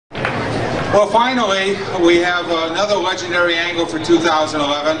Well, finally, we have another legendary angle for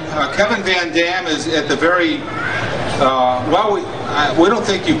 2011. Kevin-VanDam is at the very, well, we don't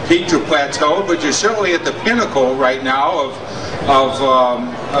think you've peaked or plateaued, but you're certainly at the pinnacle right now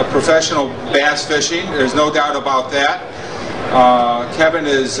of professional bass fishing. There's no doubt about that. Kevin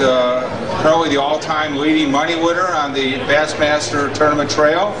is currently the all-time leading money winner on the Bassmaster Tournament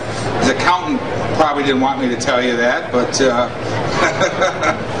Trail. His accountant probably didn't want me to tell you that, but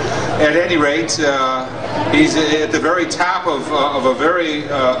at any rate, he's at the very top of a very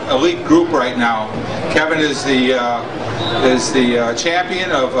elite group right now. Kevin is the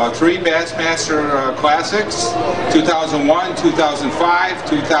champion of 3 Bassmaster Classics: 2001, 2005,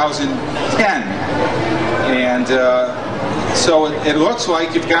 2010, and so it looks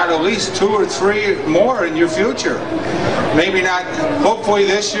like you've got at least 2 or 3 more in your future. Maybe not, hopefully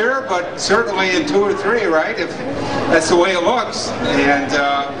this year, but certainly in 2 or 3, right? If that's the way it looks. And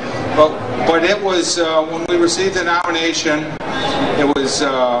but it was when we received the nomination, it was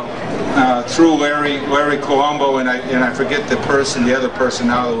through Larry Colombo, and I forget the other person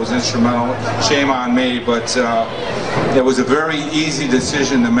now that was instrumental. Shame on me, but it was a very easy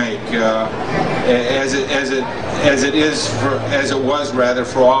decision to make, as it was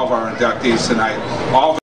for all of our inductees tonight. All